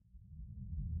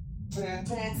Jag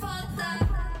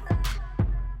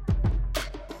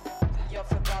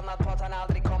förbannad på att han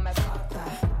aldrig kommer fatta.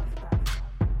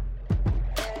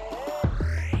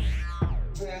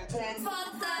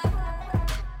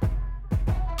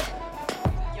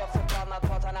 Jag förbannad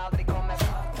på att han aldrig kommer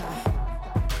fatta.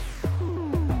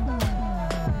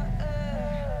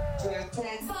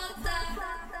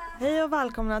 Hej och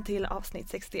välkomna till avsnitt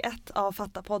 61 av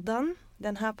Fatta-podden.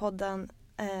 Den här podden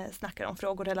snackar om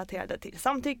frågor relaterade till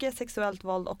samtycke, sexuellt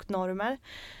våld och normer.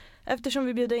 Eftersom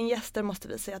vi bjuder in gäster måste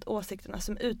vi säga att åsikterna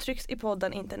som uttrycks i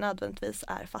podden inte nödvändigtvis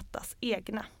är Fattas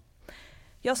egna.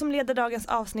 Jag som leder dagens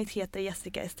avsnitt heter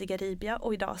Jessica Estigaribia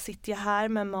och idag sitter jag här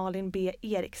med Malin B.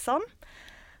 Eriksson.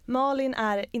 Malin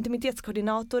är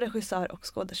intimitetskoordinator, regissör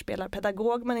och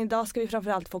skådespelarpedagog, men idag ska vi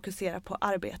framförallt fokusera på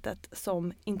arbetet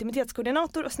som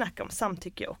intimitetskoordinator och snacka om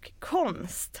samtycke och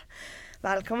konst.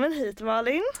 Välkommen hit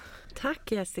Malin.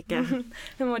 Tack Jessica.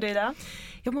 Hur mår du idag?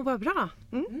 Jag mår bara bra.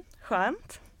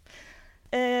 Skönt.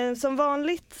 Som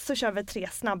vanligt så kör vi 3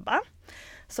 snabba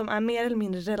som är mer eller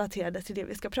mindre relaterade till det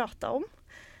vi ska prata om.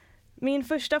 Min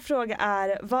första fråga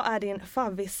är, vad är din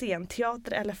favoritscen,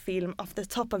 teater eller film off the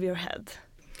top of your head?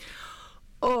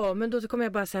 Men då kommer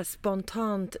jag bara så här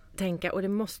spontant tänka, och det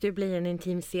måste ju bli en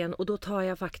intim scen, och då tar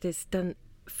jag faktiskt den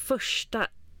första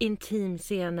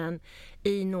intimscenen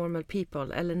i Normal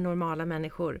People eller Normala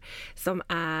människor som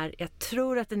är, jag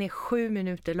tror att den är 7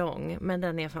 minuter lång, men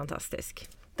den är fantastisk.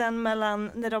 Den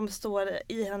mellan när de står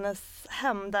i hennes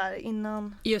hem där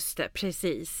innan. Just det,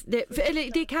 precis.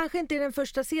 Det kanske inte är den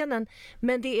första scenen,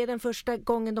 men det är den första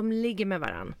gången de ligger med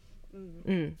varann.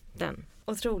 Den.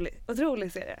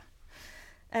 Otrolig serie.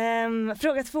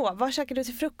 Fråga 2. Vad käkar du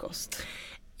till frukost?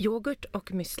 Yoghurt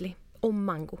och müsli och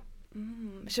mango.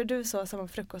 Kör du så samma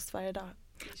frukost varje dag?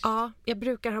 Ja, jag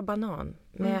brukar ha banan,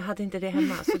 men jag hade inte det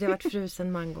hemma, så det har varit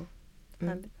frusen mango.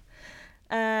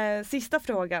 Sista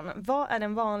frågan. Vad är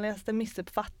den vanligaste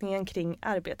missuppfattningen kring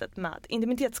arbetet med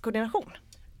intimitetskoordination?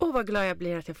 Vad glad jag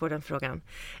blir att jag får den frågan.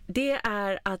 Det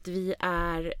är att vi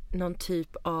är någon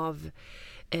typ av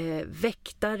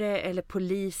väktare eller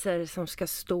poliser som ska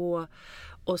stå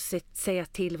och säga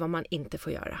till vad man inte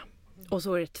får göra. Och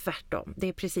så är det tvärtom. Det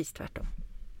är precis tvärtom.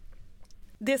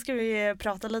 Det ska vi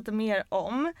prata lite mer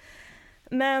om.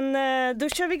 Men då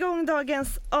kör vi igång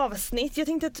dagens avsnitt. Jag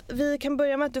tänkte att vi kan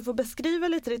börja med att du får beskriva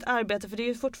lite ditt arbete, för det är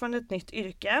ju fortfarande ett nytt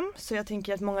yrke. Så jag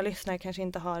tänker att många lyssnare kanske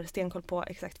inte har stenkoll på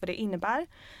exakt vad det innebär.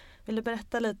 Vill du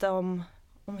berätta lite om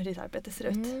hur ditt arbete ser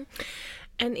ut?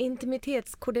 En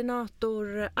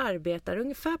intimitetskoordinator arbetar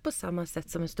ungefär på samma sätt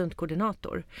som en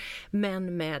stuntkoordinator,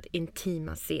 men med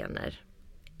intima scener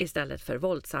istället för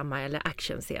våldsamma eller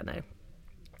actionscener.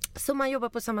 Så man jobbar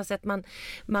på samma sätt,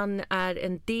 man är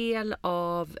en del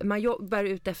av, man jobbar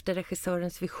ut efter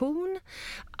regissörens vision,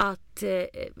 att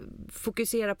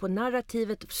fokusera på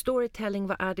narrativet, storytelling,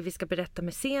 vad är det vi ska berätta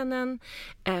med scenen,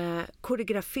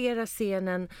 koreografera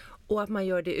scenen, och att man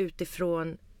gör det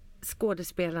utifrån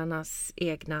skådespelarnas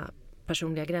egna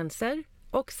personliga gränser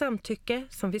och samtycke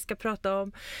som vi ska prata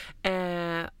om,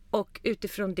 och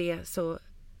utifrån det så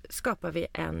skapar vi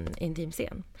en intim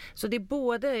scen. Så det är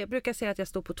både, jag brukar säga att jag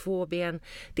står på 2 ben.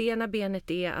 Det ena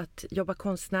benet är att jobba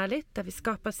konstnärligt, där vi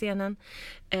skapar scenen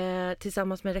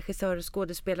tillsammans med regissörer och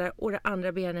skådespelare, och det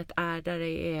andra benet är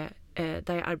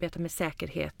där jag arbetar med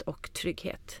säkerhet och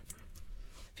trygghet.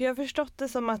 För jag har förstått det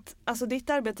som att ditt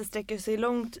arbete sträcker sig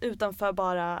långt utanför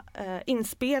bara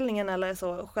inspelningen eller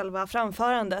så, själva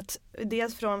framförandet.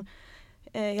 Dels från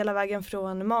hela vägen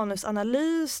från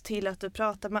manusanalys till att du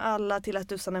pratar med alla, till att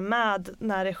du är med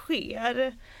när det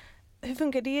sker. Hur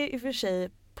funkar det i och för sig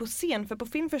på scen? För på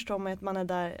film förstår man att man är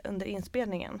där under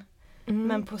inspelningen.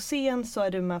 Men på scen så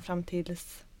är du med fram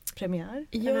tills premiär?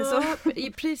 Ja,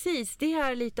 precis. Det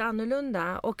är lite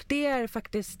annorlunda, och det är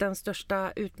faktiskt den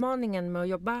största utmaningen med att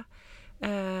jobba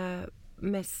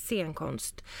med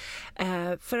scenkonst.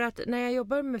 För att när jag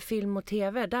jobbar med film och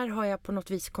tv, där har jag på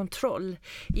något vis kontroll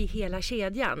i hela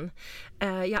kedjan.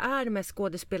 Jag är med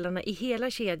skådespelarna i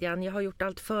hela kedjan. Jag har gjort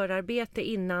allt förarbete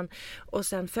innan, och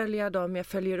sen följer jag dem. Jag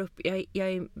följer upp,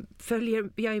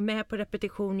 jag är med på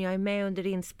repetition, jag är med under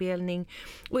inspelning,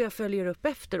 och jag följer upp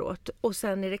efteråt. Och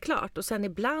sen är det klart. Och sen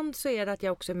ibland så är det att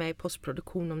jag också är med i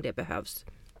postproduktion om det behövs.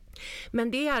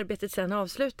 Men det är arbetet sen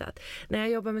avslutat. När jag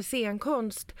jobbar med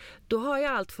scenkonst, då har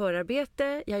jag allt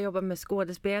förarbete, jag jobbar med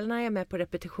skådespelarna, jag är med på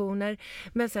repetitioner,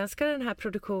 men sen ska den här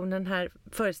produktionen, den här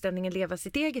föreställningen leva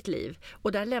sitt eget liv,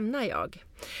 och där lämnar jag.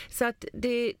 Så att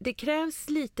det krävs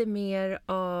lite mer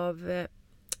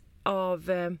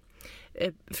av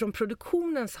från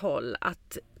produktionens håll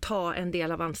att ta en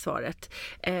del av ansvaret.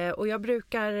 Och jag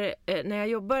brukar, när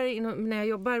jag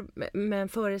jobbar med en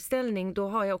föreställning, då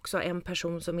har jag också en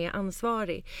person som är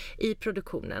ansvarig i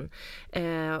produktionen.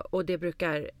 Och det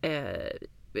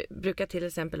brukar till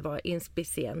exempel vara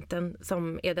inspicienten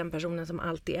som är den personen som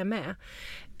alltid är med.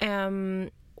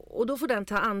 Och då får den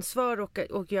ta ansvar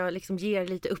och jag liksom ger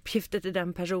lite uppgifter till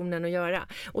den personen att göra.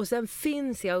 Och sen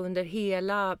finns jag under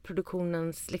hela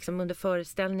produktionens, liksom under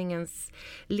föreställningens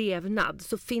levnad,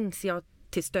 så finns jag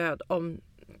till stöd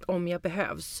om jag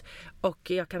behövs.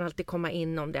 Och jag kan alltid komma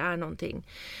in om det är någonting.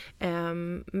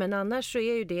 Men annars så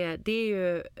är ju det är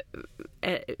ju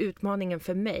utmaningen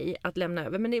för mig att lämna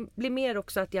över. Men det blir mer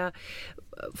också att jag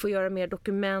får göra mer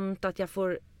dokument, att jag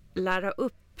får lära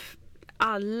upp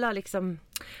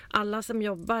alla som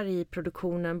jobbar i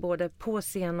produktionen, både på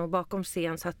scen och bakom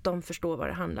scen, så att de förstår vad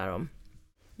det handlar om.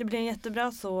 Det blir en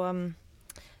jättebra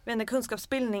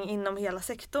kunskapsbildning inom hela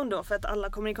sektorn då, för att alla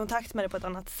kommer i kontakt med det på ett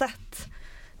annat sätt.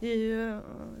 Det är ju,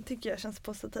 tycker jag känns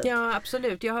positivt. Ja,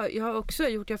 absolut. Jag har också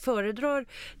jag föredrar,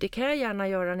 det kan jag gärna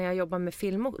göra när jag jobbar med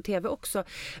film och tv också.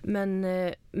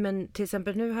 Men till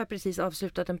exempel nu har jag precis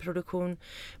avslutat en produktion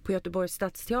på Göteborgs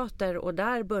stadsteater, och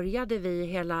där började vi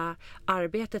hela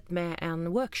arbetet med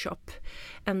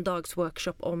en dags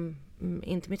workshop om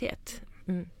intimitet.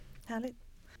 Härligt.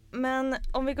 Men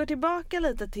om vi går tillbaka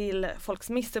lite till folks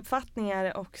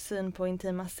missuppfattningar och syn på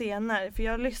intima scener. För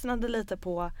jag lyssnade lite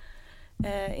på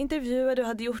intervjuer du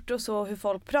hade gjort och så, hur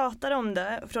folk pratar om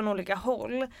det från olika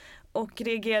håll, och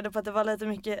reagerade på att det var lite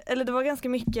mycket, eller det var ganska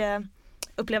mycket,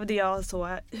 upplevde jag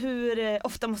så, hur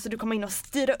ofta måste du komma in och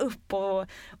styra upp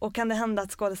och kan det hända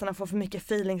att skådespelarna får för mycket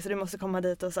feeling så du måste komma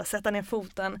dit och så sätta ner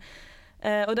foten.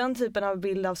 Och den typen av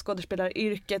bild av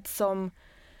skådespelaryrket som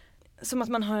att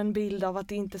man har en bild av att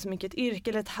det inte är så mycket ett yrke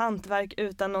eller ett hantverk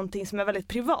utan någonting som är väldigt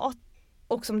privat,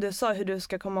 och som du sa, hur du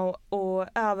ska komma och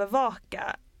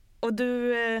övervaka. Och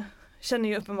du känner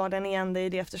ju uppenbarligen igen dig i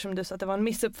det, eftersom du sa att det var en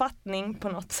missuppfattning på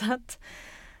något sätt.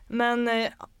 Men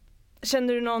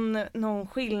känner du någon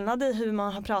skillnad i hur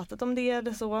man har pratat om det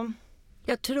eller så?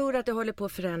 Jag tror att det håller på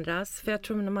att förändras, för jag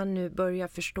tror när man nu börjar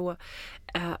förstå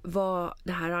vad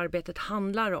det här arbetet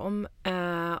handlar om,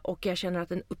 och jag känner att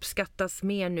den uppskattas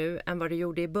mer nu än vad det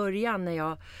gjorde i början när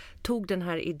jag tog den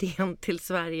här idén till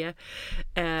Sverige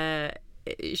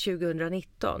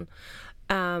 2019.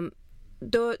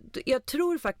 Jag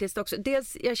tror faktiskt också,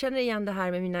 dels jag känner igen det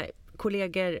här med mina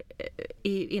kollegor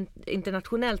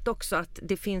internationellt också, att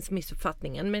det finns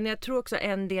missuppfattningen, men jag tror också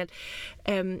en del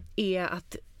är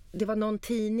att det var någon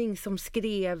tidning som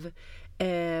skrev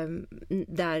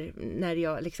där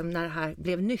när det här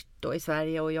blev nytt då i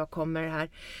Sverige och jag kommer här,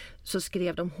 så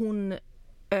skrev de: hon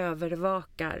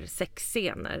övervakar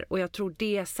sexscener, och jag tror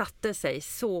det satte sig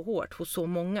så hårt hos så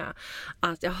många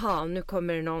att nu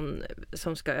kommer det någon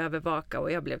som ska övervaka,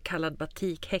 och jag blev kallad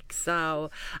batikhäxa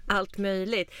och allt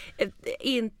möjligt,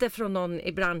 inte från någon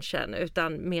i branschen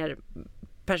utan mer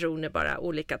personer, bara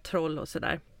olika troll och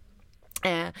sådär.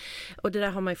 Och det där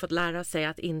har man ju fått lära sig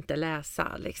att inte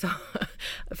läsa liksom.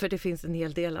 För det finns en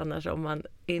hel del annars om man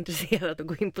är intresserad att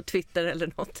gå in på Twitter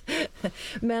eller något.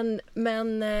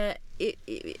 Men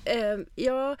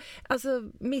ja, alltså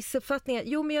missuppfattningar.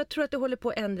 Jo, men jag tror att det håller på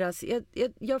att ändras.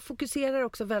 Jag fokuserar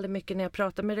också väldigt mycket när jag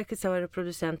pratar med regissörer och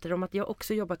producenter om att jag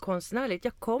också jobbar konstnärligt.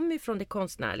 Jag kommer från det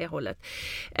konstnärliga hållet.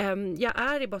 Jag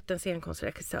är i botten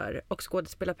scenkonstregissör och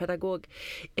skådespelarpedagog.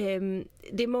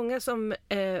 Det är många som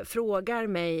frågar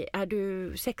mig: är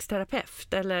du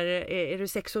sexterapeut eller är du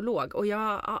sexolog? Och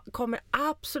jag kommer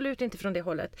absolut inte från det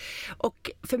hållet.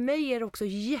 Och för mig är det också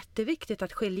jätteviktigt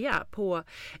att skilja på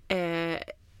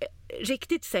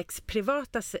riktigt sex,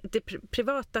 det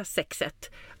privata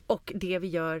sexet, och det vi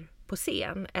gör på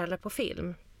scen eller på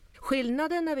film.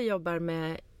 Skillnaden när vi jobbar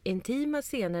med intima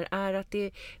scener är att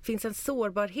det finns en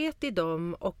sårbarhet i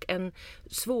dem, och en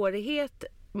svårighet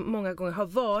många gånger har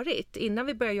varit, innan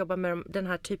vi börjar jobba med den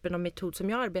här typen av metod som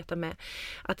jag arbetar med,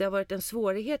 att det har varit en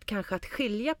svårighet kanske att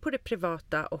skilja på det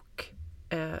privata och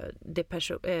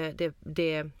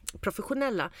det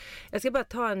professionella. Jag ska bara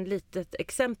ta en litet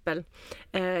exempel.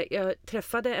 Jag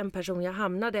träffade en person, jag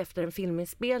hamnade efter en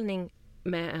filminspelning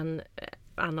med en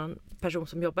annan person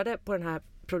som jobbade på den här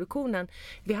produktionen.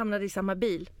 Vi hamnade i samma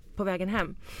bil på vägen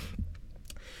hem.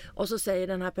 Och så säger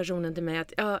den här personen till mig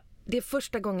att det är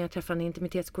första gången jag träffar en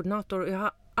intimitetskoordinator, och jag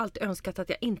har alltid önskat att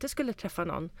jag inte skulle träffa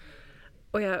någon.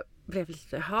 Och jag blev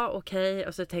lite, okej.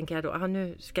 Och så tänker jag då,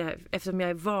 nu ska jag, eftersom jag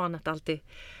är van att alltid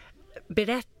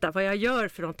berätta vad jag gör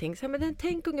för någonting. Så, men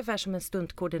tänk ungefär som en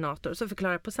stuntkoordinator. Så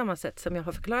förklarar jag på samma sätt som jag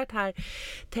har förklarat här.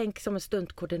 Tänk som en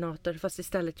stuntkoordinator fast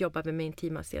istället jobba med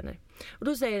intima scener. Och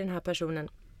då säger den här personen,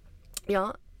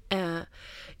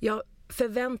 jag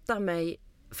förväntar mig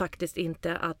faktiskt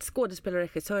inte att skådespelare och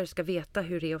regissörer ska veta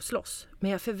hur det är att slåss.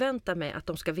 Men jag förväntar mig att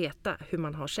de ska veta hur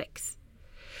man har sex.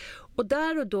 Och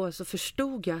där och då så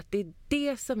förstod jag att det är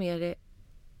det som är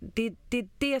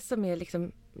det som är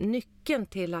liksom nyckeln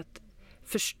till att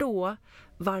förstå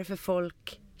varför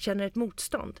folk känner ett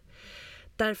motstånd.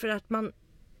 Därför att man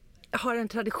har en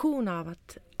tradition av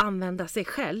att använda sig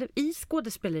själv i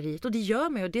skådespeleriet, och det gör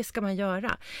man och det ska man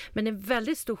göra. Men det är en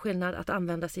väldigt stor skillnad att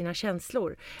använda sina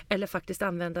känslor eller faktiskt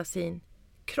använda sin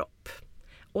kropp.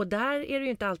 Och där är det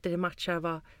ju inte alltid det matchar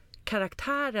vad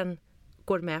karaktären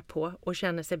går med på och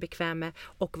känner sig bekväm med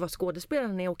och vad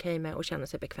skådespelaren är okej med och känner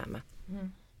sig bekväm med.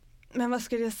 Mm. Men vad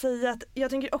skulle jag säga? Jag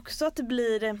tänker också att det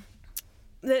blir...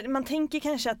 Man tänker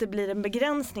kanske att det blir en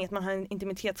begränsning, att man har en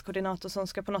intimitetskoordinator som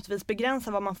ska på något vis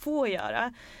begränsa vad man får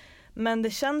göra. Men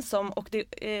det känns som, och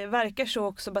det verkar så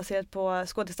också baserat på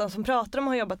skådespelare som pratar om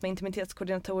och har jobbat med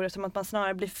intimitetskoordinatorer, som att man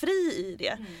snarare blir fri i det.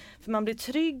 Mm. För man blir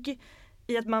trygg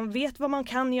i att man vet vad man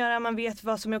kan göra, man vet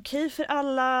vad som är okej för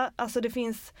alla. Alltså det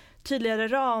finns tydligare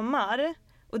ramar,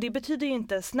 och det betyder ju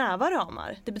inte snäva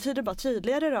ramar, det betyder bara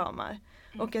tydligare ramar.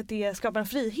 Och att det skapar en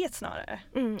frihet snarare.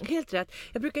 Helt rätt.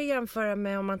 Jag brukar jämföra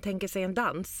med om man tänker sig en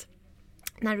dans.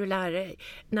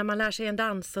 När man lär sig en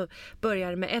dans så börjar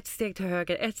det med ett steg till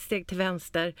höger, ett steg till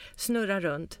vänster, snurra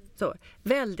runt. Så,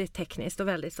 väldigt tekniskt och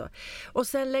väldigt så. Och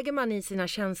sen lägger man i sina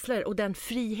känslor och den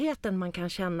friheten man kan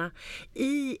känna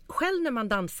själv när man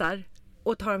dansar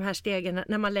och tar de här stegen,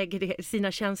 när man lägger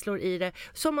sina känslor i det,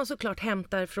 som man såklart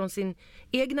hämtar från sin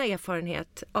egna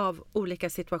erfarenhet av olika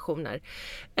situationer.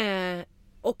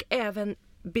 Och även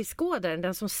beskådaren,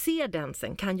 den som ser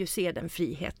dansen, kan ju se den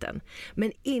friheten.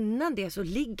 Men innan det så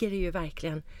ligger det ju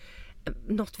verkligen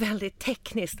något väldigt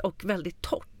tekniskt och väldigt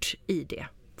torrt i det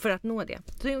för att nå det.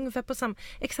 Så det är ungefär på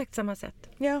exakt samma sätt.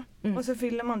 Ja, och så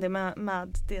fyller man det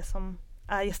med det som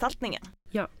är gestaltningen.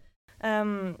 Ja.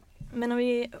 Men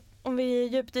om vi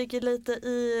djupdyker lite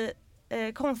i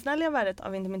konstnärliga värdet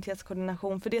av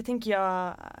intimitetskoordination, för det tänker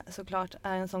jag såklart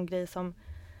är en sån grej som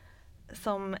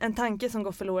en tanke som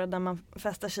går förlorad när man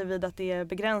fäster sig vid att det är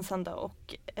begränsande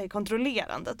och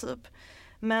kontrollerande typ.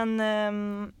 Men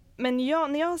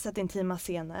när jag har sett intima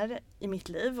scener i mitt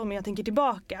liv, om jag tänker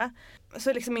tillbaka, så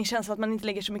är liksom min känsla att man inte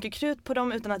lägger så mycket krut på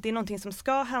dem, utan att det är någonting som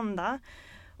ska hända.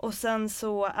 Och sen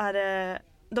så är det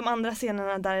de andra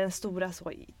scenerna där är den stora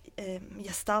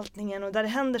gestaltningen och där det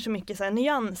händer så mycket så här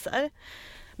nyanser.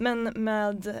 Men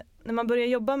när man börjar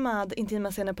jobba med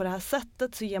intima scener på det här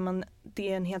sättet så ger man det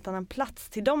en helt annan plats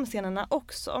till de scenerna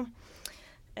också.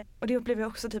 Och det upplever jag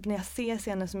också typ när jag ser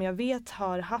scener som jag vet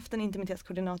har haft en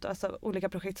intimitetskoordinator, alltså olika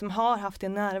projekt som har haft det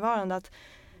närvarande, att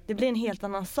det blir en helt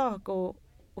annan sak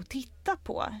att titta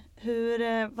på.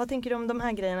 Vad tänker du om de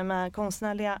här grejerna med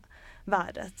konstnärliga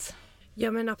värdet?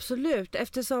 Ja men absolut,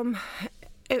 eftersom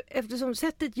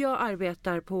sättet jag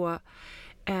arbetar på,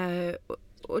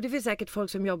 och det finns säkert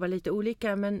folk som jobbar lite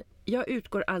olika, men jag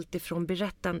utgår alltid från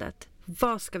berättandet.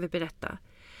 Vad ska vi berätta?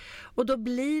 Och då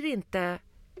blir inte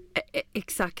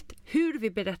exakt hur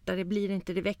vi berättar, det blir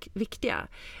inte det viktiga.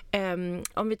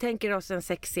 Om vi tänker oss en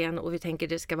sexscen och vi tänker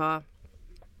det ska vara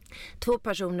 2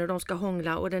 personer, de ska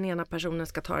hångla och den ena personen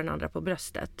ska ta den andra på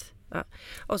bröstet. Ja.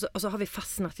 Och så har vi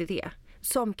fastnat i det.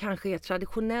 Som kanske är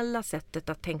traditionella sättet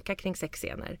att tänka kring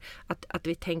sexscener. Att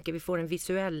vi får en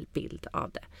visuell bild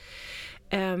av det.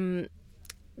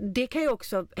 Det kan ju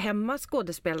också hämma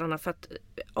skådespelarna, för att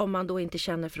om man då inte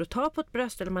känner för att ta på ett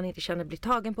bröst eller man inte känner bli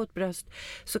tagen på ett bröst,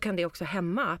 så kan det också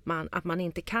hämma att man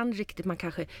inte kan riktigt, man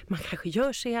kanske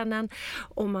gör scenen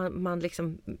och man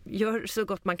liksom gör så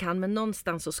gott man kan, men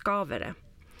någonstans så skaver det.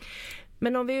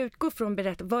 Men om vi utgår från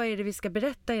vad är det vi ska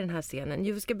berätta i den här scenen?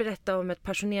 Jo, vi ska berätta om ett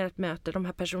passionerat möte. De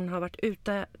här personerna har varit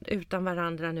utan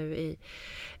varandra nu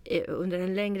under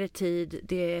en längre tid.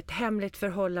 Det är ett hemligt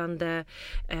förhållande.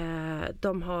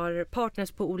 De har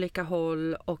partners på olika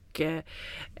håll och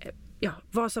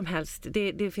vad som helst.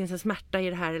 Det finns en smärta i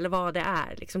det här eller vad det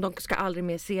är. Liksom, de ska aldrig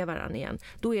mer se varandra igen.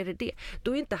 Då är det.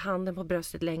 Då är inte handen på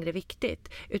bröstet längre viktigt.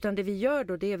 Utan det vi gör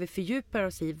då, det är att vi fördjupar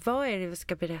oss i vad är det vi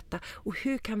ska berätta och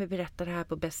hur kan vi berätta det här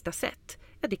på bästa sätt.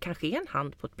 Ja, det kanske är en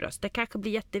hand på ett bröst. Det kanske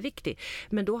blir jätteviktigt.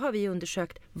 Men då har vi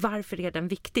undersökt varför är den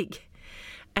viktig.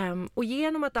 Och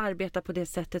genom att arbeta på det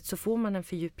sättet så får man en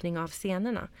fördjupning av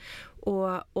scenerna.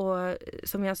 Och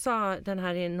som jag sa, den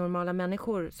här är normala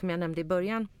människor som jag nämnde i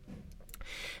början.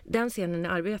 Den scenen är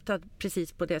arbetad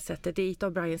precis på det sättet. Det är Ita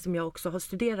O'Brien som jag också har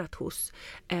studerat hos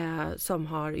som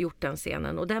har gjort den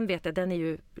scenen. Och den vet jag, den är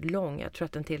ju lång. Jag tror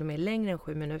att den till och med är längre än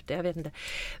 7 minuter. Jag vet inte.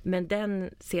 Men den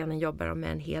scenen jobbar de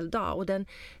med en hel dag. Och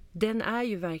den är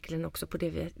ju verkligen också på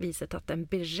det viset att den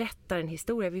berättar en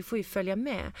historia. Vi får ju följa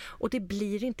med. Och det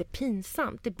blir inte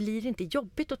pinsamt. Det blir inte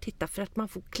jobbigt att titta för att man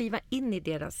får kliva in i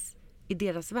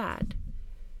deras värld.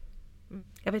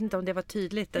 Jag vet inte om det var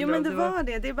tydligt. Jo, men det var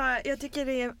det. Det är bara, jag tycker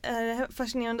det är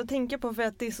fascinerande att tänka på för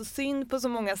att det är så synd på så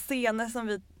många scener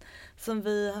som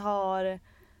vi har,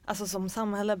 alltså som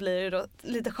samhälle blir det då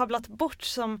lite schabblat bort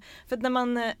för att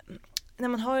när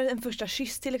man har en första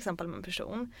kyss till exempel med en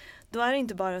person, då är det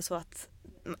inte bara så att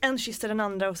en kysser den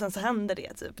andra och sen så händer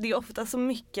det typ. Det är ofta så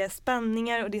mycket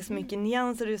spänningar och det är så mycket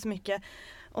nyanser och det är så mycket.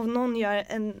 Och någon gör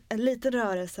en liten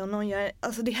rörelse och någon gör,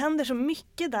 alltså det händer så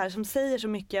mycket där som säger så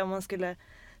mycket om man skulle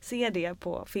se det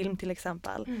på film till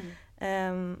exempel.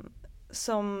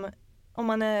 Som om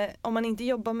man inte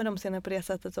jobbar med de scenerna på det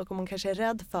sättet så om man kanske är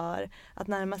rädd för att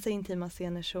närma sig intima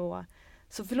scener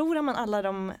så förlorar man alla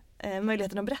de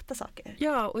möjligheterna att berätta saker.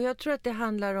 Ja, och jag tror att det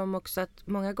handlar om också att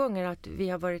många gånger att vi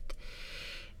har varit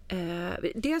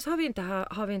dels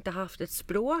har vi inte haft ett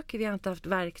språk, vi har inte haft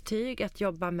verktyg att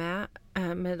jobba med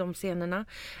de scenerna.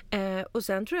 Och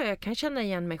sen tror jag kan känna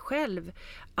igen mig själv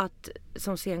att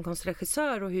som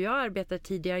scenkonstregissör och hur jag arbetade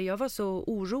tidigare, jag var så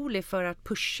orolig för att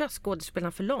pusha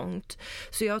skådespelarna för långt.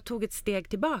 Så jag tog ett steg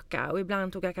tillbaka och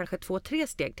ibland tog jag kanske 2-3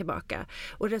 steg tillbaka.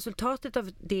 Och resultatet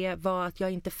av det var att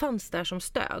jag inte fanns där som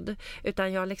stöd.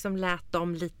 Utan jag liksom lät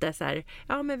dem lite så här,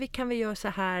 ja men vi kan väl göra så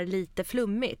här lite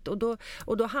flummigt.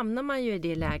 Och då hamnar man ju i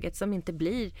det läget som inte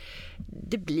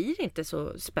det blir inte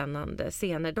så spännande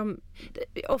scener.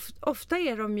 Ofta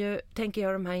är de ju, tänker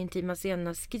jag, de här intima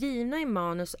scenerna skrivna i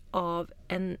manus av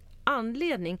en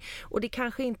anledning. Och det är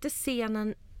kanske inte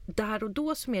scenen där och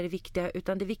då som är det viktiga,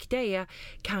 utan det viktiga är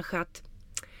kanske att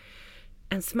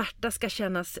en smärta ska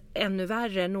kännas ännu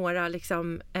värre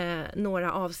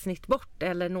några avsnitt bort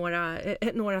eller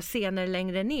några scener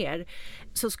längre ner,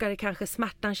 så ska det kanske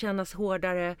smärtan kännas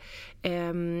hårdare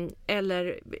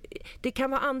eller det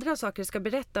kan vara andra saker jag ska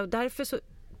berätta, och därför så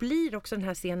blir också den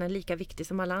här scenen lika viktig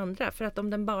som alla andra. För att om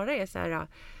den bara är så här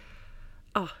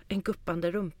en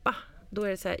guppande rumpa, då är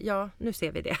det så här, ja nu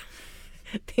ser vi det.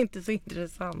 Det är inte så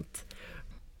intressant.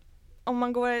 Om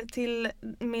man går till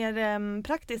mer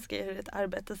praktiska hur ett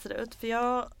arbete ser ut. För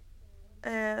jag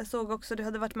såg också, du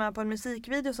hade varit med på en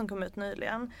musikvideo som kom ut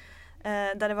nyligen.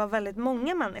 Där det var väldigt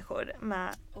många människor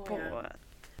med på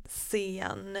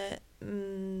scen.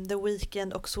 The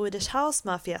Weeknd och Swedish House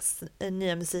Mafias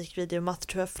nya musikvideo Moth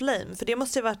to a Flame. För det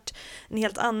måste ju varit en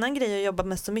helt annan grej att jobba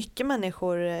med så mycket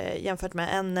människor jämfört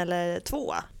med 1 eller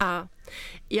 2.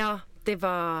 Ja, det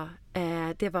var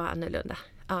annorlunda.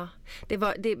 Ja,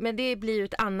 men det blir ju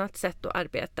ett annat sätt att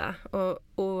arbeta.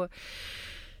 Och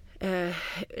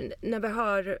när vi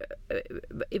har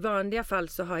i vanliga fall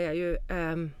så har jag ju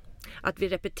att vi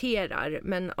repeterar,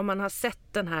 men om man har sett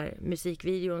den här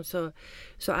musikvideon så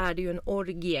är det ju en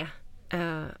orgie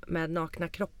med nakna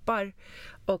kroppar,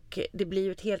 och det blir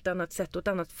ju ett helt annat sätt och ett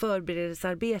annat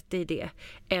förberedelsearbete i det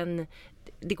än,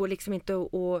 det går liksom inte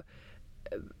att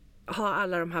ha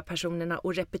alla de här personerna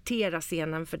och repetera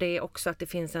scenen, för det är också att det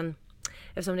finns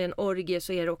eftersom det är en orgie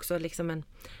så är det också liksom en,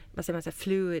 vad säger man,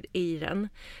 fluid i den,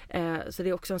 så det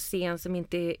är också en scen som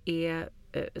inte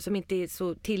är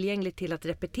så tillgänglig till att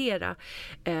repetera,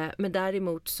 men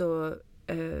däremot så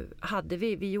hade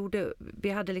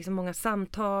vi hade liksom många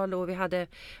samtal och vi hade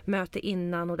möte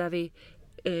innan, och där vi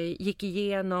gick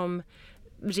igenom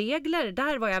regler.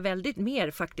 Där var jag väldigt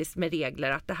mer faktiskt med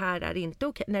regler, att det här är inte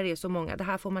okej när det är så många, det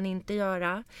här får man inte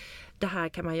göra, det här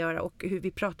kan man göra, och hur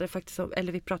vi pratade faktiskt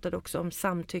vi pratade också om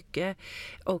samtycke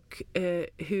och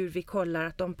hur vi kollar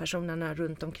att de personerna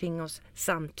runt omkring oss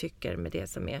samtycker med det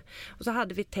som är. Och så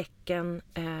hade vi tecken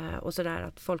och sådär,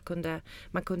 att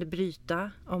man kunde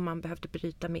bryta om man behövde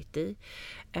bryta mitt i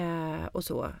och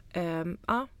så.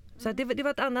 Så det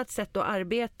var ett annat sätt att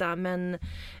arbeta, men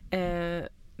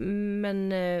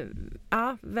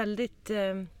väldigt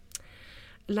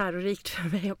lärorikt för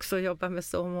mig också att jobba med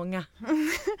så många.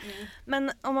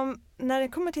 Men när det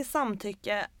kommer till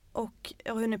samtycke och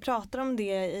hur ni pratar om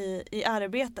det i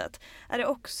arbetet, är det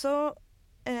också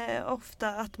ofta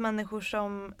att människor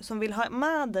som vill ha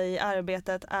med dig i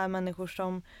arbetet är människor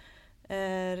som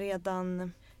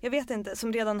redan, jag vet inte,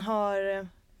 som redan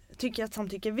tycker att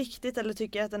samtycke är viktigt eller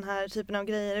tycker att den här typen av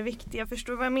grejer är viktiga. Jag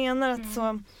förstår vad jag menar. Att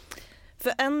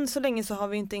för än så länge så har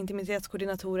vi inte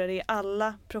intimitetskoordinatorer i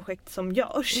alla projekt som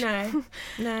görs.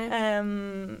 Nej.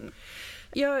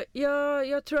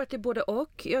 Jag tror att det är både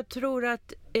och. Jag tror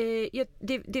att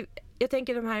jag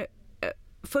tänker de här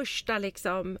första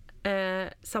liksom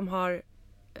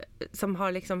som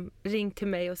har liksom ringt till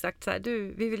mig och sagt så här,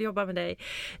 du, vi vill jobba med dig.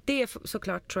 Det är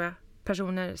såklart, tror jag,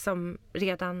 personer som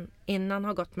redan innan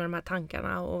har gått med de här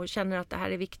tankarna och känner att det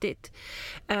här är viktigt.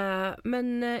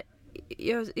 Men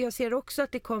jag ser också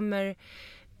att det kommer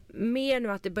mer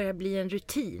nu, att det börjar bli en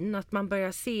rutin, att man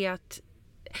börjar se att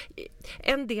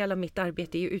en del av mitt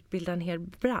arbete är att utbilda en hel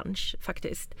bransch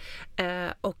faktiskt,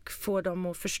 och få dem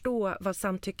att förstå vad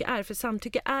samtycke är, för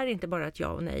samtycke är inte bara ett ja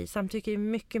och nej, samtycke är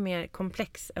mycket mer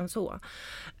komplex än så,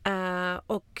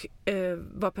 och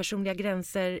vad personliga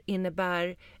gränser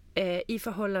innebär i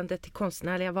förhållande till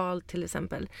konstnärliga val till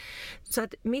exempel. Så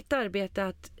att mitt arbete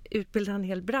att utbilda en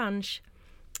hel bransch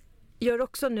gör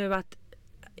också nu att,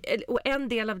 och en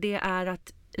del av det är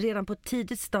att redan på ett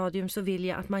tidigt stadium så vill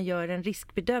jag att man gör en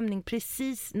riskbedömning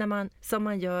precis som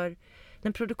man gör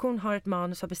när produktion har ett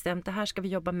manus och har bestämt det här ska vi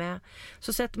jobba med,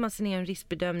 så sätter man sig ner en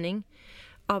riskbedömning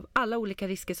av alla olika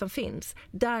risker som finns.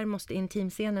 Där måste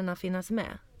intimscenerna finnas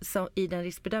med i den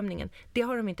riskbedömningen. Det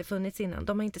har de inte funnits innan.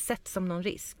 De har inte sett som någon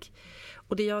risk.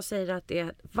 Och det jag säger att det är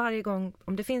att varje gång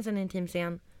om det finns en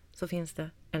intimscen så finns det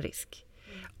en risk.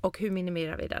 Och hur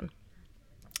minimerar vi den?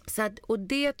 Så att, och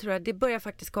det tror jag, det börjar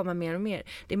faktiskt komma mer och mer.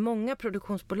 Det är många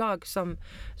produktionsbolag som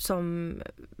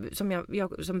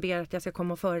ber att jag ska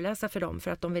komma och föreläsa för dem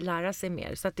för att de vill lära sig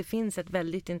mer. Så att det finns ett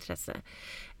väldigt intresse.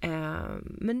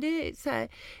 Men det är så här,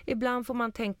 ibland får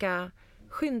man tänka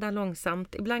skynda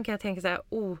långsamt. Ibland kan jag tänka så här,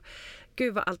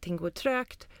 gud vad allting går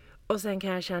trögt. Och sen kan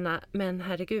jag känna, men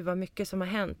herregud vad mycket som har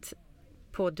hänt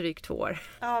på drygt 2 år.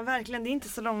 Ja, verkligen. Det är inte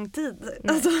så lång tid.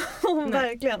 Alltså,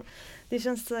 verkligen. Det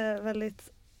känns väldigt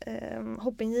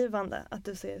hoppingivande att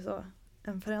du ser så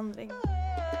en förändring.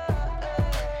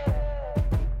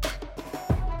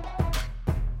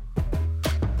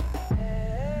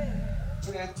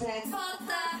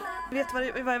 Vet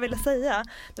du vad jag ville säga?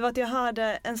 Det var att jag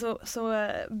hörde en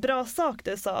så bra sak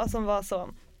du sa som var så,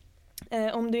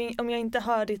 om jag inte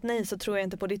hör ditt nej så tror jag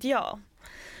inte på ditt ja.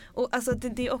 Och alltså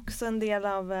det är också en del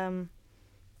av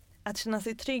att känna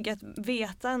sig trygg, att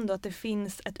veta ändå att det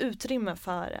finns ett utrymme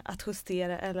för att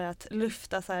justera eller att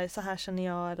lyfta så här känner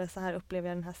jag eller så här upplever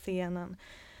jag den här scenen.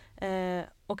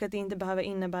 Och att det inte behöver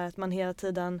innebära att man hela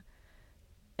tiden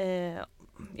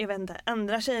jag vet inte,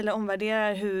 ändrar sig eller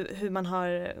omvärderar hur man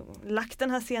har lagt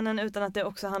den här scenen, utan att det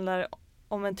också handlar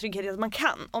om en trygghet att man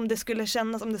kan. Om det skulle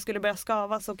kännas, om det skulle börja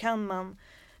skava så kan man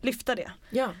lyfta det.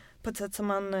 Ja. På ett sätt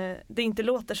som det inte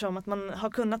låter som att man har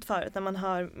kunnat förut när man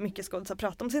hör mycket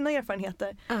skådespelare prata om sina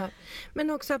erfarenheter. Ja. Men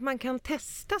också att man kan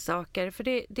testa saker, för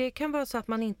det kan vara så att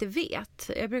man inte vet.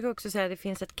 Jag brukar också säga att det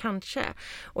finns ett kanske.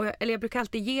 Jag brukar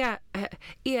alltid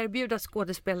erbjuda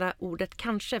skådespelare ordet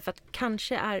kanske, för att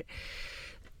kanske är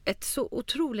ett så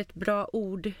otroligt bra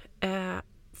ord.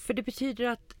 För det betyder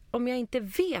att om jag inte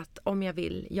vet om jag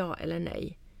vill ja eller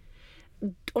nej,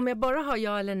 om jag bara har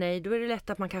ja eller nej, då är det lätt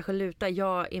att man kanske lutar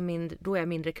då är jag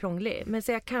mindre krånglig. Men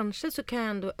så jag kanske, så kan jag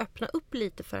ändå öppna upp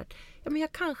lite för att men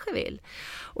jag kanske vill.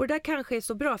 Och det där kanske är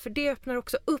så bra, för det öppnar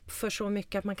också upp för så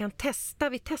mycket att man kan testa.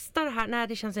 Vi testar det här, nej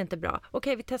det känns inte bra.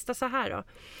 Okej, vi testar så här då.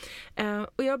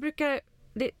 Och jag brukar,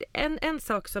 en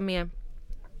sak som är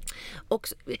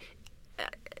också,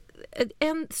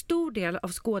 en stor del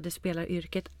av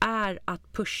skådespelaryrket är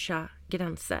att pusha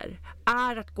gränser.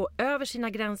 Är att gå över sina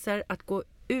gränser, att gå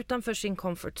utanför sin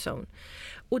comfort zone.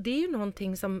 Och det är ju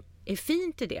någonting som är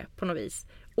fint i det på något vis.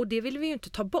 Och det vill vi ju inte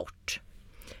ta bort.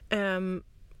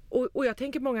 Och jag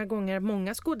tänker många gånger,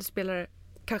 många skådespelare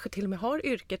kanske till och med har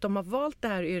yrket. De har valt det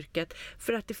här yrket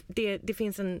för att det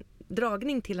finns en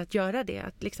dragning till att göra det.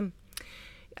 Att liksom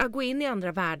gå in i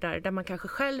andra världar där man kanske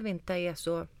själv inte är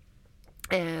så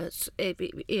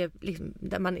liksom,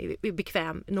 där man är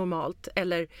bekväm normalt,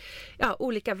 eller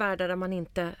olika världar där man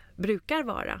inte brukar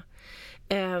vara.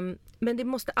 Men det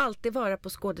måste alltid vara på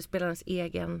skådespelarens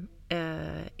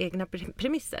egna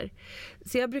premisser.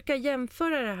 Så jag brukar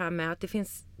jämföra det här med att det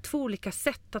finns 2 olika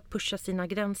sätt att pusha sina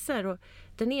gränser, och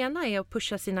den ena är att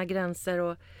pusha sina gränser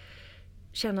och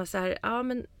känna så här,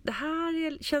 men det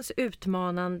här känns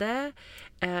utmanande,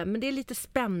 men det är lite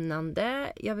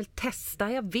spännande, jag vill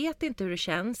testa, jag vet inte hur det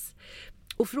känns.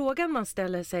 Och frågan man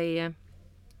ställer sig är,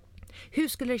 hur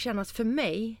skulle det kännas för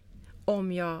mig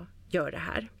om jag gör det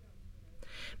här?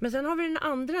 Men sen har vi den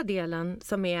andra delen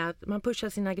som är att man pushar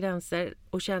sina gränser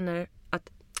och känner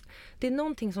att det är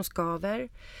någonting som skaver,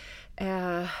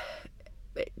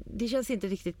 det känns inte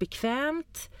riktigt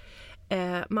bekvämt,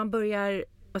 man börjar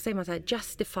vad säger man så här,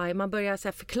 justify, man börjar så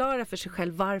här förklara för sig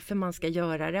själv varför man ska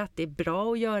göra det, att det är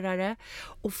bra att göra det.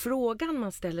 Och frågan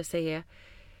man ställer sig är,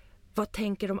 vad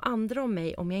tänker de andra om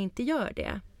mig om jag inte gör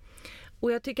det?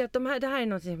 Och jag tycker att det här är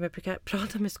något som jag brukar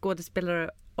prata med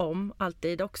skådespelare om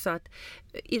alltid också, att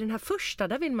i den här första,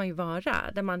 där vill man ju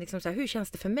vara, där man liksom säger, hur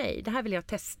känns det för mig? Det här vill jag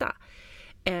testa.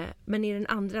 Men i den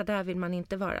andra, där vill man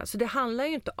inte vara. Så det handlar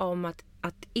ju inte om att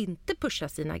inte pusha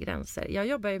sina gränser. Jag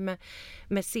jobbar ju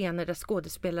med scener där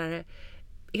skådespelare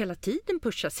hela tiden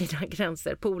pushar sina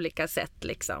gränser på olika sätt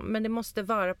liksom. Men det måste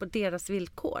vara på deras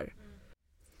villkor.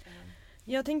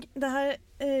 Jag tänker, det här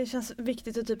känns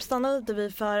viktigt att typ stanna lite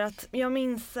vid, för att jag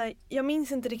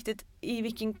minns inte riktigt i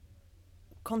vilken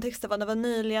kontext det var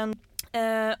nyligen,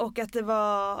 och att det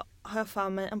var, har jag för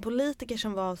mig, en politiker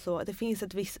som var så, det finns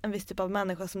en viss typ av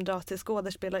människa som dras till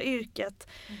skådespelaryrket.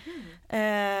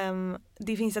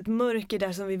 Det finns ett mörker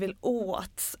där som vi vill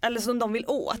åt, eller som de vill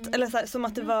åt, eller så här, som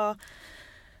att det var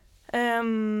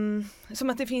som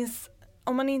att det finns,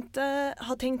 om man inte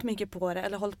har tänkt mycket på det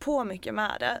eller hållit på mycket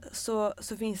med det, så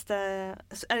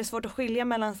är det svårt att skilja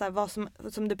mellan så här, vad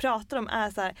som du pratar om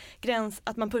är så här,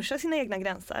 att man pushar sina egna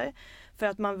gränser för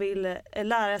att man vill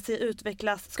lära sig,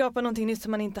 utvecklas, skapa någonting nytt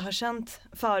som man inte har känt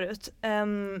förut.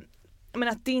 Men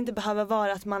att det inte behöver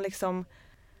vara att man liksom,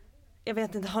 jag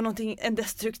vet inte, har en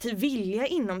destruktiv vilja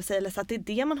inom sig, eller så att det är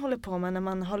det man håller på med när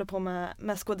man håller på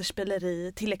med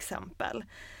skådespeleri till exempel.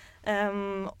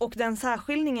 Och den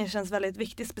särskiljningen känns väldigt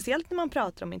viktig, speciellt när man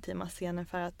pratar om intima scener,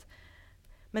 för att,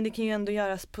 men det kan ju ändå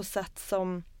göras på sätt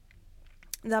som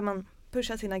där man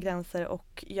pushar sina gränser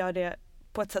och gör det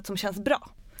på ett sätt som känns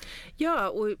bra. Ja,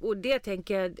 och det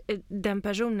tänker jag, den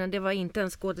personen, det var inte en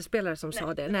skådespelare som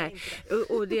sa det. Nej.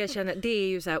 Och det är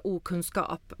ju så här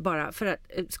okunskap bara, för att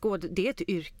det är ett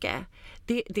yrke.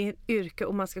 Det är ett yrke,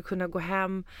 och man ska kunna gå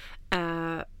hem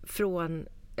från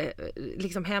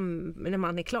liksom hem när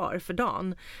man är klar för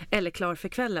dagen eller klar för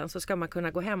kvällen, så ska man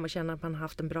kunna gå hem och känna att man har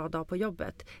haft en bra dag på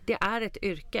jobbet. Det är ett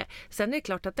yrke. Sen är det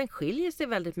klart att den skiljer sig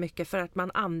väldigt mycket, för att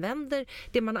man använder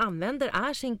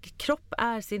är sin kropp,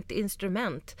 är sitt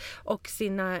instrument, och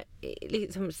sina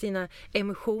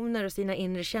emotioner och sina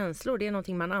inre känslor, det är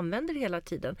någonting man använder hela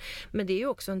tiden. Men det är ju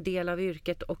också en del av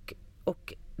yrket, och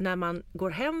när man går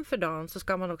hem för dagen så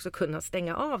ska man också kunna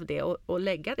stänga av det och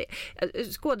lägga det.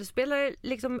 Skådespelare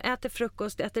liksom äter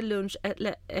frukost, äter lunch,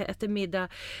 äter middag,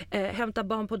 hämtar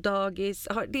barn på dagis.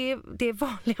 Det är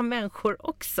vanliga människor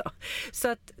också. Så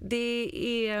att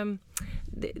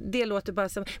det låter bara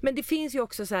som... Men det finns ju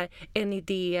också så här en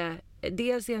idé,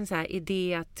 dels en så här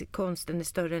idé att konsten är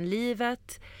större än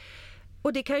livet.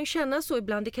 Och det kan ju kännas så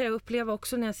ibland, det kan jag uppleva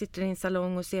också när jag sitter i en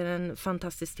salong och ser en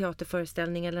fantastisk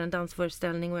teaterföreställning eller en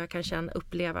dansföreställning, och jag kan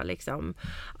uppleva liksom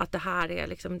att det här är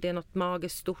liksom, det är något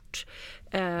magiskt stort.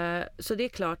 Så det är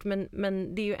klart,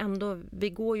 men det är ju ändå, vi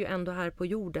går ju ändå här på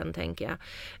jorden, tänker jag.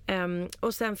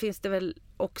 Och sen finns det väl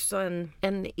också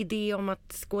en idé om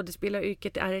att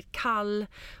skådespelaryrket är ett kall,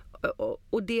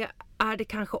 och det är det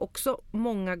kanske också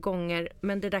många gånger,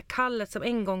 men det där kallet som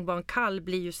en gång var en kall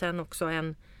blir ju sen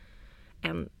också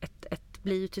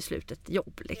blir ju till slut ett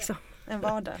jobb liksom. Ja, en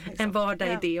vardag. Liksom. En vardag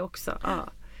i det också. Ja.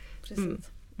 Precis.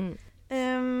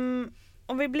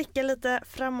 Om vi blickar lite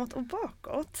framåt och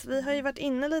bakåt. Vi har ju varit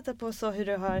inne lite på så hur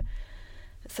du har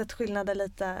sett skillnader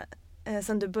lite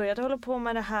sen du började hålla på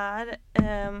med det här.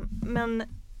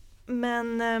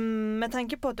 Men med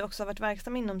tanke på att du också har varit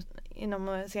verksam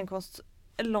inom scenkonst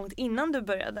långt innan du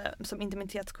började som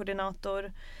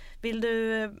intimitetskoordinator, vill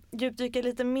du djupdyka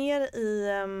lite mer i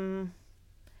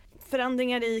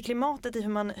förändringar i klimatet, i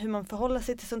hur man förhåller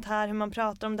sig till sånt här, hur man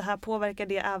pratar om det här, påverkar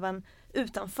det även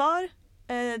utanför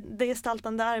det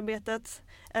gestaltande arbetet,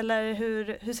 eller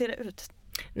hur ser det ut?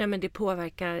 Nej, men det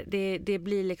påverkar, det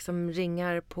blir liksom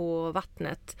ringar på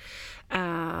vattnet.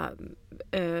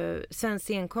 Sen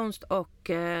scenkonst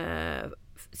och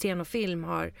scen och film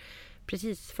har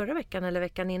precis förra veckan eller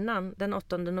veckan innan, den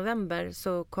 8 november,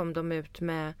 så kom de ut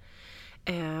med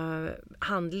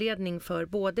handledning för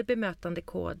både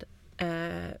bemötandekod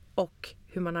och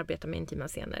hur man arbetar med intima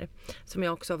scener, som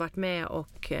jag också har varit med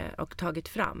och tagit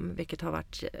fram, vilket har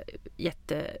varit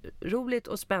jätteroligt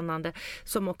och spännande,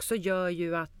 som också gör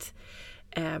ju att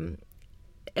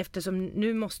eftersom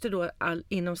nu måste då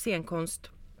inom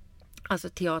scenkonst, alltså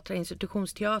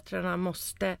institutionsteatrarna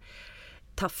måste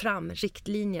ta fram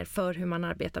riktlinjer för hur man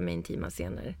arbetar med intima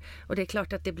scener. Och det är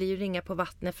klart att det blir ju ringa på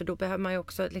vattnet, för då behöver man ju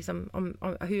också liksom,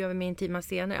 hur gör vi med intima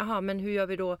scener? Jaha, men hur gör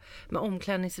vi då med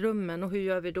omklädningsrummen, och hur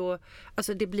gör vi då,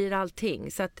 alltså det blir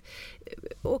allting. Så att,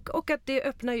 och att det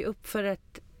öppnar ju upp för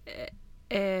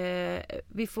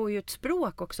vi får ju ett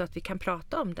språk också, att vi kan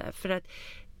prata om det, för att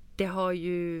det har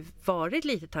ju varit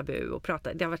lite tabu att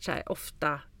prata. Det har varit så här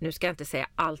ofta, nu ska jag inte säga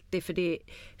alltid, för det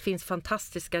finns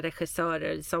fantastiska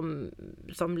regissörer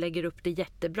som lägger upp det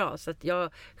jättebra. Så att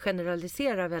jag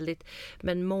generaliserar väldigt.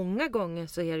 Men många gånger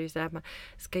så är det ju så här att man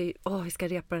vi ska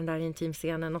repa den där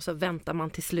intimscenen och så väntar man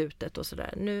till slutet och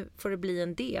sådär. Nu får det bli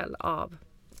en del av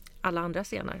alla andra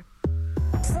scener.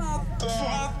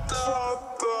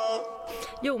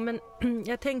 Jo, men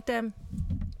jag tänkte,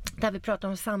 där vi pratar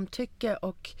om samtycke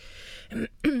och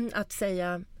att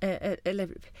säga, eller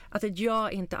att ett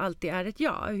ja inte alltid är ett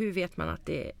ja. Hur vet man att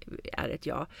det är ett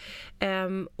ja?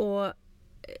 Och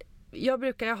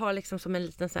jag har liksom som en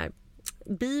liten så här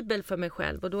bibel för mig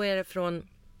själv, och då är det från,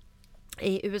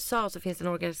 i USA så finns det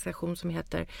en organisation som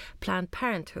heter Planned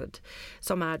Parenthood,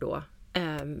 som är då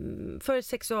för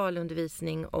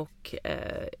sexualundervisning och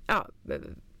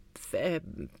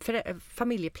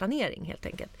familjeplanering helt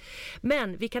enkelt.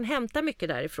 Men vi kan hämta mycket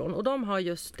därifrån, och de har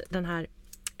just den här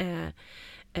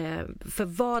för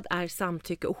vad är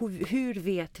samtycke och hur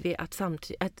vet vi att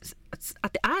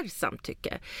det är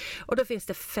samtycke? Och då finns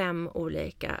det 5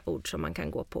 olika ord som man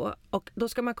kan gå på, och då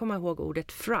ska man komma ihåg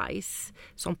ordet fries,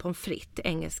 som pommes frites,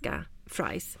 engelska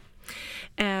fries.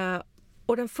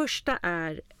 Och den första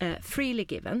är freely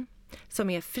given, som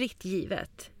är fritt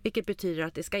givet, vilket betyder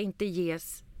att det ska inte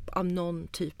ges av någon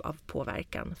typ av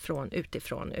påverkan från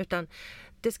utifrån, utan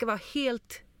det ska vara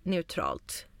helt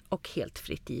neutralt och helt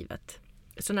fritt givet.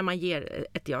 Så när man ger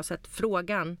ett ja, så att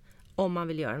frågan om man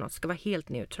vill göra något ska vara helt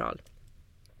neutral.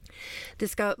 Det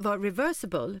ska vara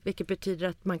reversible, vilket betyder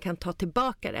att man kan ta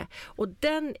tillbaka det. Och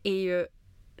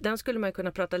den skulle man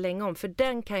kunna prata länge om, för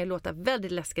den kan ju låta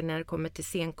väldigt läskig när det kommer till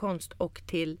scenkonst och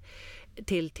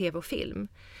till tv och film.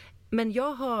 Men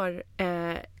jag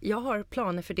har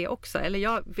planer för det också. Eller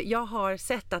jag har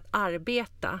sätt att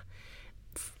arbeta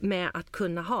med att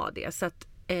kunna ha det, så att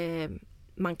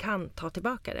man kan ta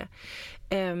tillbaka det.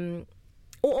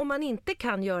 Och om man inte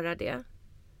kan göra det,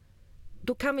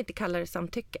 då kan vi inte kalla det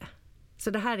samtycke. Så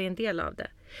det här är en del av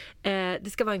det. Det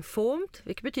ska vara informed,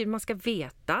 vilket betyder att man ska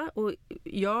veta. Och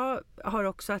jag har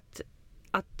också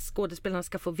att skådespelarna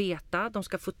ska få veta. De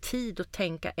ska få tid att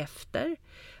tänka efter.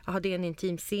 Det är en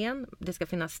intim scen. Det ska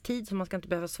finnas tid, så man ska inte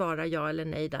behöva svara ja eller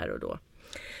nej där och då.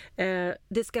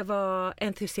 Det ska vara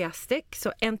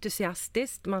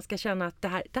entusiastiskt. Man ska känna att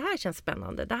det här känns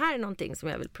spännande. Det här är någonting som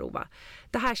jag vill prova.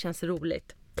 Det här känns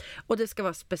roligt. Och det ska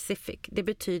vara specific. Det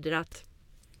betyder att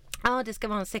det ska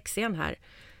vara en sexscen här.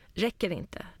 Räcker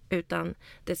inte. Utan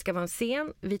det ska vara en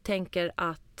scen. Vi tänker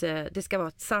att det ska vara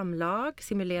ett samlag,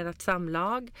 simulerat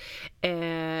samlag.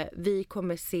 Vi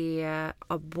kommer se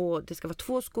det ska vara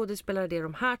 2 skådespelare, det är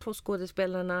de här 2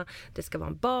 skådespelarna. Det ska vara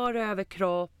en bar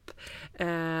överkropp.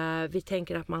 Vi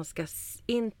tänker att man ska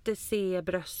inte se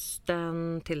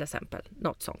brösten till exempel.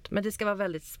 Något sånt. Men det ska vara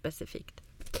väldigt specifikt.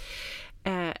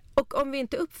 Och om vi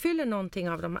inte uppfyller någonting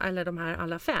av de här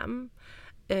alla 5,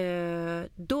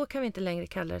 då kan vi inte längre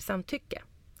kalla det samtycke.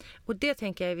 Och det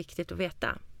tänker jag är viktigt att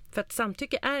veta. För att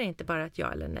samtycke är inte bara ett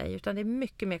ja eller nej, utan det är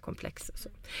mycket mer komplext.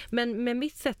 Men med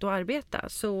mitt sätt att arbeta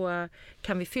så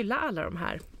kan vi fylla alla de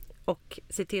här och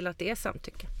se till att det är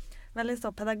samtycke. Väldigt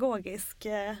så pedagogisk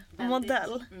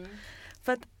modell.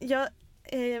 För att jag,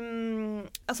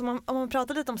 alltså om man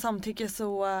pratar lite om samtycke,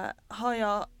 så har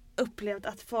jag upplevt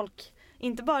att folk,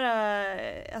 inte bara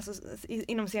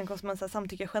inom scenkonst, men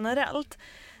samtycke generellt.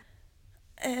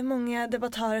 Många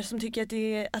debattörer som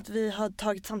tycker att vi har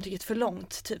tagit samtycket för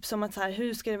långt. Typ som att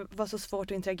hur ska det vara så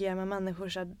svårt att interagera med människor,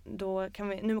 så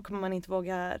nu kommer man inte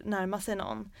våga närma sig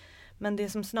någon. Men det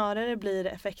som snarare blir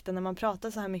effekten när man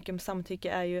pratar så här mycket om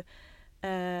samtycke är ju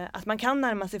att man kan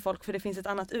närma sig folk, för det finns ett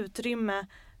annat utrymme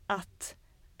att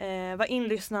vara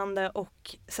inlyssnande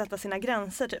och sätta sina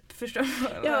gränser typ. Förstår du?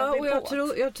 Ja, och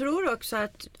jag tror också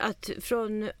att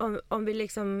om vi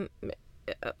liksom,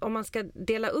 om man ska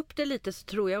dela upp det lite, så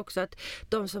tror jag också att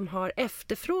de som har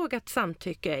efterfrågat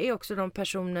samtycke är också de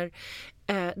personer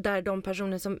där de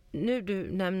personer som nu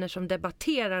du nämner som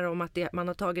debatterar om att man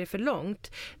har tagit det för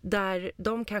långt, där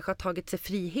de kanske har tagit sig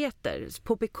friheter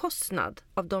på bekostnad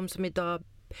av de som idag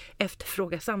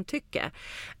efterfrågar samtycke.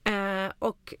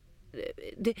 Och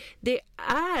det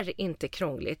är inte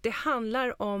krångligt. Det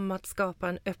handlar om att skapa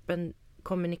en öppen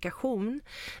kommunikation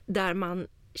där man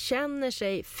känner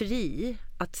sig fri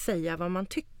att säga vad man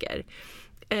tycker.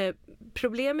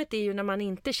 Problemet är ju när man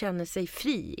inte känner sig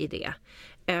fri i det.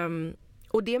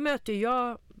 Och det möter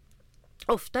jag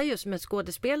ofta just med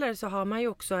skådespelare, så har man ju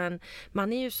också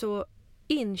man är ju så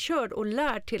inkörd och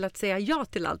lärd till att säga ja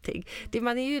till allting.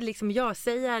 Man är ju liksom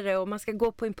ja-sägare och man ska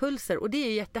gå på impulser och det är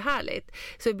ju jättehärligt.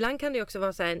 Så ibland kan det också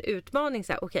vara så här en utmaning,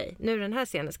 så här, okej, nu är den här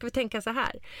scenen, ska vi tänka så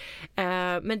här?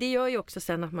 Men det gör ju också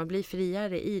sen att man blir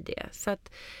friare i det. Så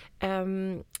att,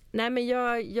 nej men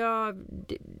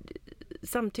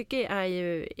samtycke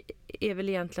är väl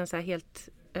egentligen så här helt,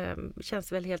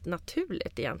 känns väl helt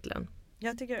naturligt egentligen.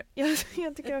 Jag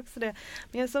tycker också det.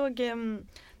 Men jag såg,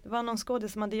 det var någon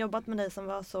skådespelare som hade jobbat med dig som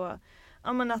var så,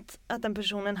 ja men att den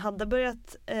personen hade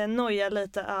börjat noja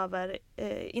lite över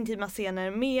intima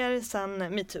scener mer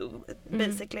sen MeToo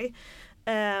basically.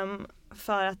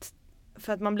 För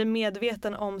att man blir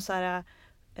medveten om så här,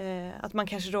 att man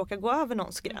kanske råkar gå över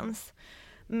någons gräns.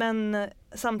 Men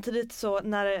samtidigt så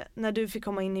när du fick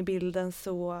komma in i bilden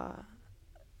så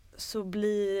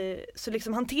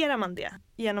liksom hanterar man det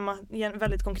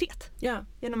väldigt konkret. Ja.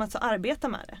 Genom att så arbeta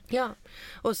med det. Ja,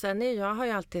 och sen jag har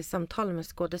ju alltid samtal med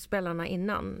skådespelarna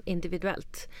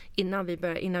individuellt, innan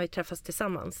vi träffas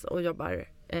tillsammans och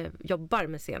jobbar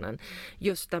med scenen.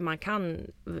 Just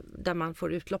där man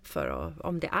får utlopp för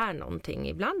om det är någonting.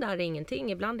 Ibland är det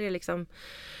ingenting, ibland är det liksom,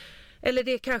 eller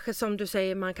det är kanske som du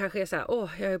säger, man kanske är så här,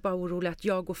 jag är bara orolig att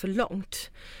jag går för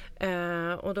långt.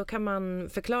 Och då kan man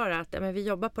förklara att men vi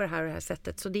jobbar på det här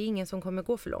sättet, så det är ingen som kommer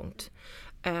gå för långt.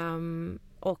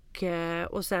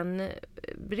 Och sen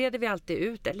reder vi alltid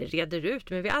ut,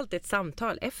 men vi har alltid ett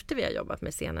samtal efter vi har jobbat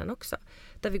med scenen också.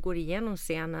 Där vi går igenom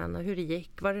scenen och hur det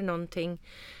gick, var det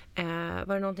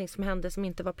någonting som hände som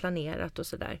inte var planerat och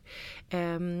sådär.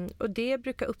 Och det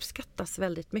brukar uppskattas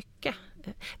väldigt mycket.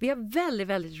 Vi har väldigt,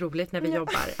 väldigt roligt när vi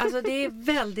jobbar. Alltså det är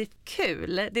väldigt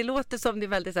kul. Det låter som det är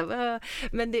väldigt så här,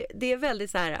 men det är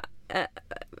väldigt så här,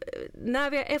 när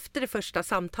vi efter det första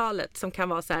samtalet som kan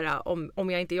vara så här, om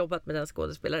jag inte jobbat med den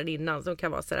skådespelaren innan, som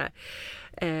kan vara så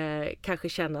här, kanske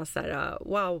känna så här,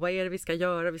 wow, vad är det vi ska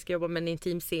göra? Vi ska jobba med en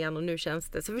intim scen och nu känns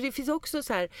det. Så det finns också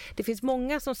så här, det finns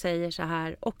många som säger så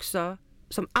här också,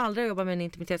 som aldrig jobbar med en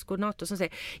intimitetskoordinator, som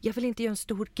säger, jag vill inte göra en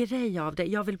stor grej av det,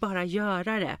 jag vill bara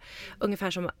göra det.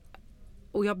 Ungefär som,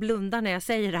 och jag blundar när jag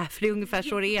säger det här, för det är ungefär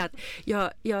så det är, att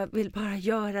jag vill bara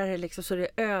göra det liksom, så det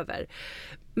är över.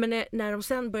 Men när de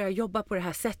sen börjar jobba på det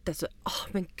här sättet så,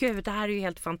 men gud, det här är ju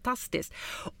helt fantastiskt.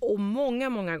 Och många,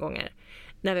 många gånger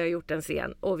när vi har gjort en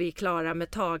scen och vi är klara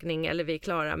med tagning eller vi är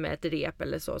klara med ett rep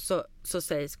eller så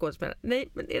säger skådespelaren, nej,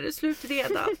 men är det slut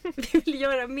redan? Vi vill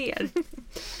göra mer.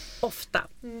 Ofta.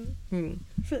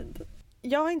 Fint.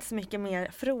 Jag har inte så mycket mer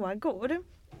frågor,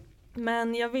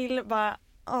 men jag vill bara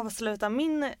avsluta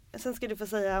sen ska du få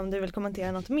säga om du vill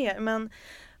kommentera något mer,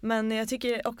 men jag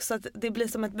tycker också att det blir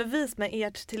som ett bevis med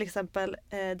ert, till exempel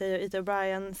dig och Ita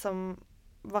O'Brien, som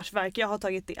vars verk jag har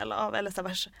tagit del av, eller så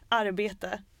vars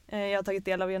arbete jag har tagit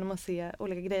del av genom att se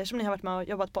olika grejer som ni har varit med och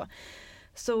jobbat på.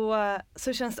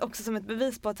 Så känns det också som ett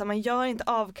bevis på att man gör inte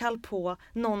avkall på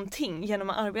någonting genom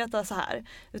att arbeta så här,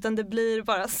 utan det blir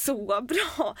bara så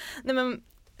bra. Nej, men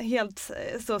helt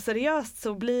så seriöst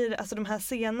så blir alltså de här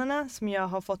scenerna som jag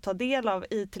har fått ta del av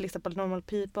i till exempel Normal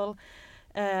People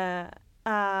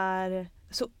är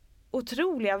så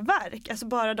otroliga verk, alltså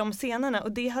bara de scenerna,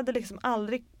 och det hade liksom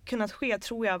aldrig kunnat ske,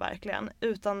 tror jag verkligen,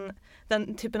 utan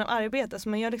den typen av arbete. Så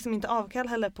man gör liksom inte avkall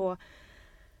heller på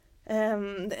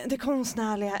det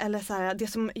konstnärliga eller så här, det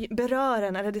som berör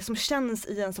en eller det som känns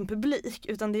i en som publik,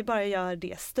 utan det bara gör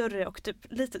det större och typ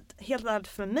lite, helt ärligt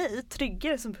för mig,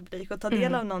 tryggare som publik och ta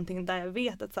del av någonting där jag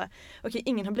vet att så här, okej,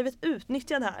 ingen har blivit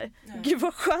utnyttjad här. Nej. Gud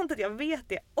vad skönt att jag vet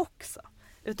det också,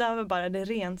 utöver bara det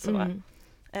rent så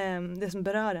det som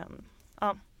berör en.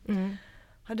 Ja.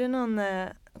 Har du någon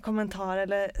kommentar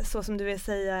eller så som du vill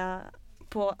säga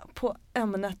på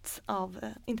ämnet av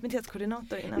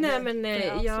intimitetskoordinator innan? Nej, men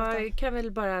jag kan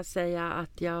väl bara säga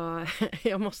att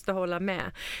jag måste hålla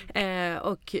med.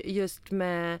 Och just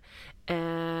med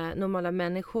normala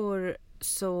människor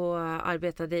så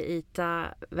arbetade Ita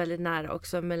väldigt nära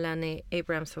också med Lenny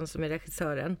Abrahamson som är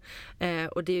regissören.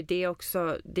 Och det är ju det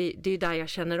också, det är där jag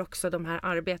känner också de här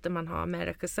arbeten man har med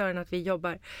regissören, att vi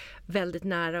jobbar väldigt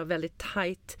nära och väldigt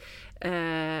tight.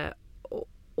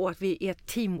 Och att vi är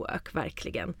teamwork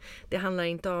verkligen. Det handlar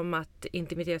inte om att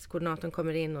intimitetskoordinatorn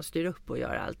kommer in och styr upp och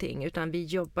gör allting, utan vi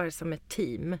jobbar som ett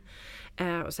team.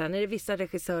 Och sen är det vissa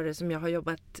regissörer som jag har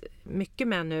jobbat mycket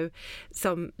med nu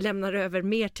som lämnar över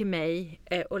mer till mig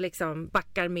och liksom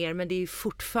backar mer, men det är ju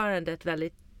fortfarande ett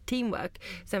väldigt teamwork.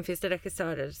 Sen finns det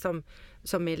regissörer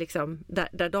som är liksom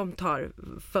där de tar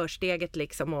försteget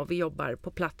liksom, och vi jobbar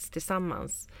på plats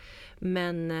tillsammans.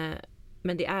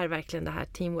 Men det är verkligen det här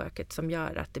teamworket som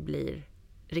gör att det blir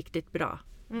riktigt bra.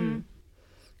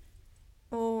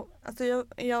 Och alltså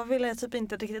jag ville typ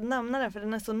inte riktigt nämna den för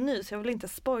den är så ny så jag vill inte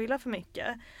spoila för mycket.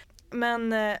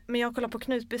 Men jag kollar på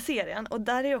Knutby-serien och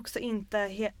där är också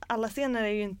inte, alla scener är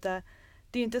ju inte,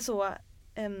 det är ju inte så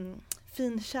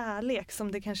fin kärlek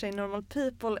som det kanske är normal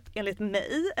people enligt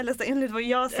mig eller så enligt vad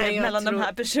jag ser mellan de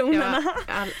här personerna.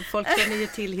 Ja, folk känner ju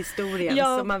till historien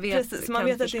så man vet, precis, man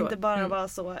vet att det inte bara var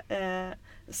så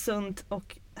sunt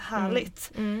och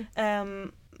härligt.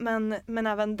 Men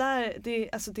även där, det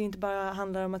är inte bara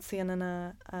handlar om att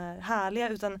scenerna är härliga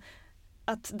utan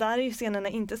att där är ju scenerna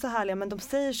inte så härliga men de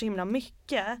säger så himla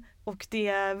mycket och det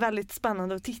är väldigt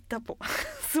spännande att titta på.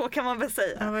 Så kan man väl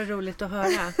säga. Ja, vad roligt att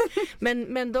höra.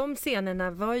 Men de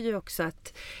scenerna var ju också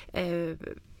att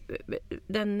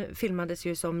den filmades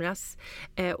ju i somras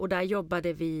och där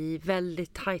jobbade vi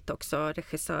väldigt tajt också,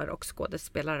 regissör och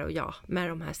skådespelare och jag, med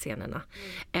de här scenerna.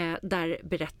 Där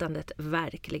berättandet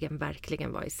verkligen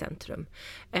var i centrum.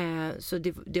 Så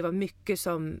det var mycket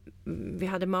som, vi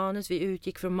hade manus, vi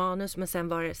utgick från manus men sen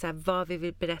var det så här, vad vi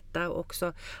vill berätta och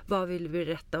också vad vi vill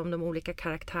berätta om de olika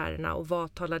karaktärerna och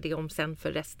vad talar det om sen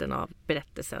för resten av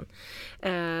berättelsen.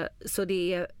 Så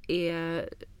det är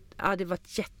ja, det var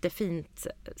ett jättefint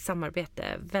samarbete.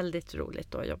 Väldigt roligt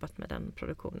att ha jobbat med den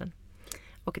produktionen.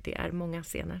 Och det är många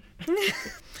scener.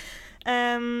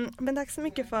 Men tack så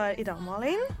mycket för idag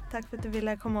Malin. Tack för att du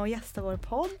ville komma och gästa vår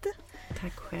podd.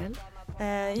 Tack själv.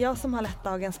 Jag som har lett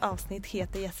dagens avsnitt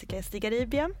heter Jessica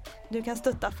Stigaribie. Du kan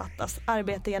stötta Fattas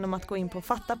arbete genom att gå in på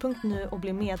fatta.nu och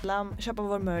bli medlem, köpa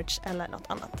vår merch eller något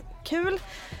annat kul.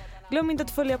 Glöm inte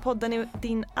att följa podden i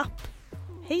din app.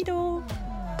 Hej då!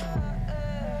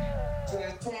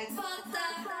 Fuck